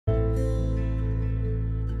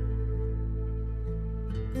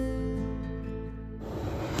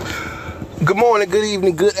Good morning, good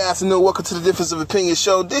evening, good afternoon. Welcome to the Difference of Opinion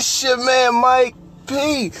Show. This your man, Mike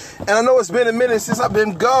P. And I know it's been a minute since I've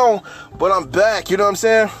been gone, but I'm back. You know what I'm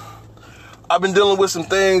saying? I've been dealing with some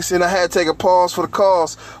things, and I had to take a pause for the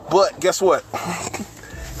cause. But guess what?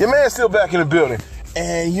 Your man's still back in the building.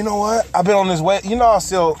 And you know what? I've been on this weight. You know, I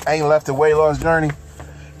still ain't left the weight loss journey.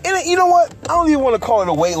 And you know what? I don't even want to call it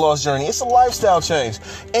a weight loss journey. It's a lifestyle change.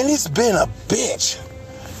 And it's been a bitch.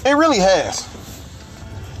 It really has.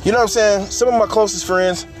 You know what I'm saying? Some of my closest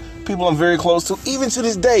friends, people I'm very close to, even to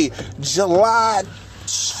this day, July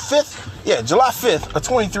 5th of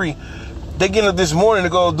 23, they get up this morning to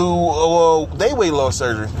go do their weight loss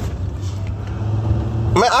surgery.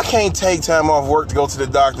 Man, I can't take time off work to go to the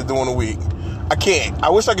doctor during the week. I can't. I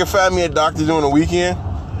wish I could find me a doctor during the weekend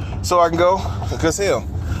so I can go. Because hell,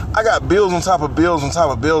 I got bills on top of bills on top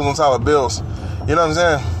of bills on top of bills. You know what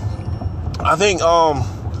I'm saying? I think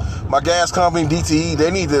my gas company, DTE,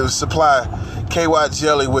 they need to supply KY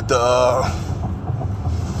jelly with the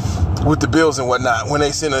bills and whatnot when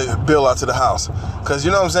they send a bill out to the house. Because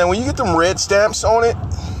you know what I'm saying? When you get them red stamps on it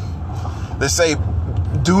that say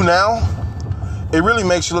 "do now," it really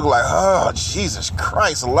makes you look like, oh, Jesus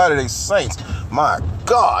Christ, a lot of these saints. My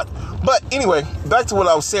God. But anyway, back to what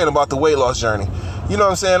I was saying about the weight loss journey. You know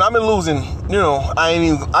what I'm saying? I've been losing,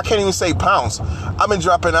 I can't even say pounds. I've been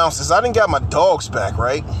dropping ounces. I done got my dogs back,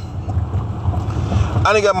 right?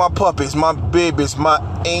 I done got my puppies, my babies, my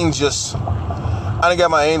angels. I done got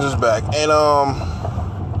my angels back. And,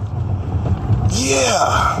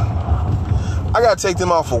 I got to take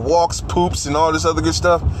them out for walks, poops, and all this other good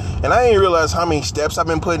stuff. And I didn't realize how many steps I've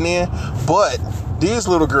been putting in. But these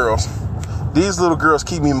little girls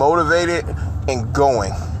keep me motivated and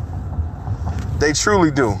going. They truly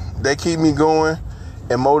do. They keep me going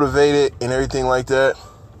and motivated and everything like that.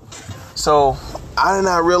 So I did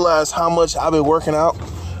not realize how much I've been working out.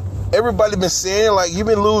 Everybody been saying, like, you've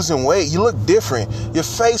been losing weight. You look different. Your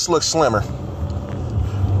face looks slimmer.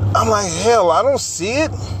 I'm like, hell, I don't see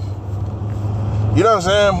it. You know what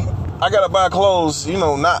I'm saying? I gotta buy clothes, I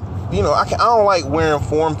don't like wearing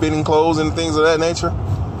form-fitting clothes and things of that nature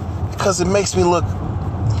because it makes me look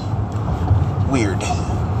weird.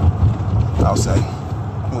 I'll say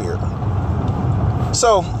weird.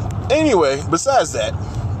 So anyway, besides that,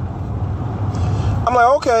 I'm like,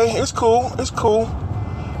 okay, it's cool.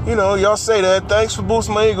 Y'all say that. Thanks for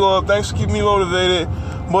boosting my ego up. Thanks for keeping me motivated.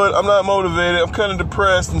 But I'm not motivated. I'm kind of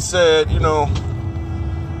depressed and sad,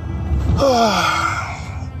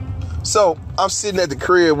 So I'm sitting at the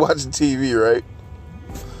crib watching TV, right?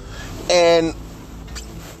 And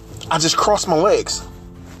I just crossed my legs.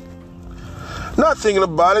 Not thinking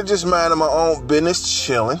about it, just minding my own business,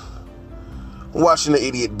 chilling. Watching the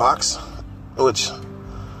Idiot Box, which,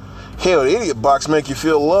 hell, the Idiot Box make you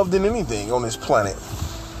feel loved in anything on this planet.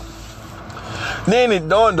 Then it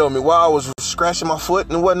dawned on me while I was scratching my foot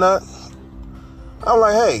and whatnot. I'm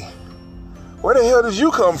like, hey, where the hell did you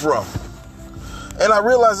come from? And I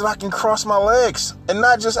realized that I can cross my legs and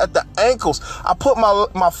not just at the ankles. I put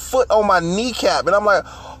my foot on my kneecap and I'm like,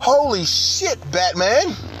 holy shit,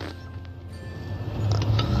 Batman.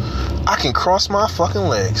 I can cross my fucking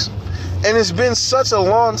legs. And it's been such a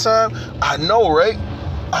long time. I know, right?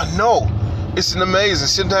 I know. It's an amazing.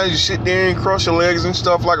 Sometimes you sit there and cross your legs and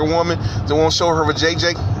stuff like a woman that won't show her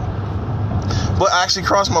JJ. But I actually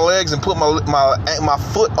crossed my legs and put my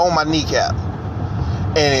foot on my kneecap.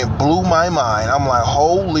 And it blew my mind. I'm like,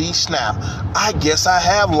 holy snap. I guess I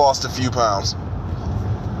have lost a few pounds.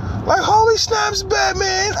 Like, holy snaps,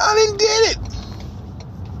 Batman. I done did it.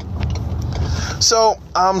 So,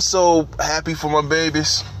 I'm so happy for my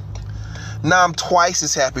babies. Now I'm twice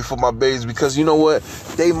as happy for my babies because you know what?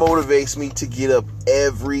 They motivates me to get up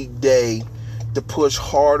every day to push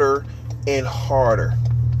harder and harder.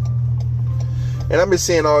 And I've been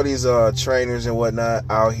seeing all these trainers and whatnot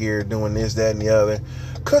out here doing this, that, and the other.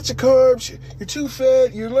 Cut your carbs. You're too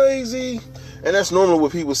fat. You're lazy. And that's normally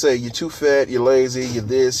what people say. You're too fat. You're lazy. You're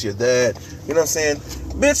this. You're that. You know what I'm saying?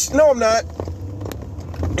 Bitch, no, I'm not.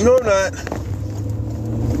 No, I'm not.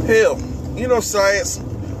 Hell, you know science.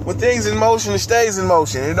 When things in motion, it stays in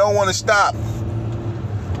motion. It don't want to stop.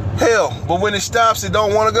 Hell, but when it stops, it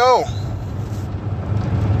don't want to go.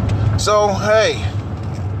 So, hey,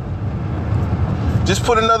 just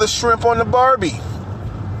put another shrimp on the Barbie.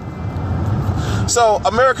 So,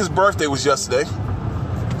 America's birthday was yesterday.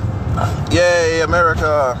 Yay,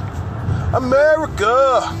 America.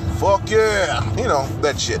 America. Fuck yeah. You know,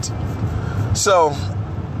 that shit. So,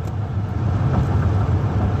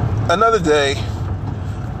 another day.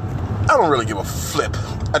 I don't really give a flip.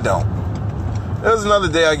 I don't. There's another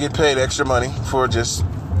day I get paid extra money for just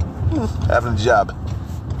having a job.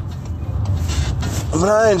 But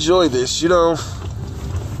I enjoy this, you know.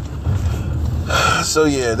 So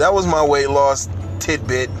yeah, that was my weight loss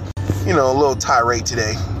tidbit. You know, a little tirade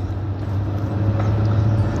today.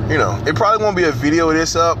 You know, it probably won't be a video of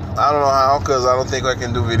this up. I don't know how, because I don't think I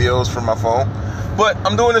can do videos from my phone. But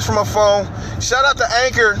I'm doing this from my phone. Shout out to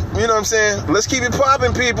Anchor. You know what I'm saying? Let's keep it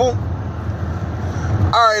popping, people.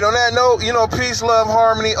 All right, on that note, you know, peace, love,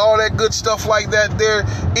 harmony, all that good stuff like that there.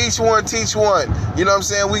 Each one teach one. You know what I'm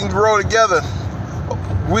saying? We can grow together.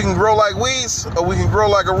 We can grow like weeds, or we can grow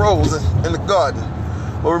like a rose in the garden.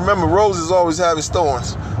 But remember, roses always have its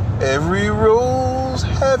thorns. Every rose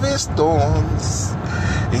have its thorns.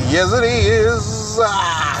 Yes, it is.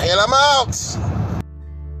 And I'm out.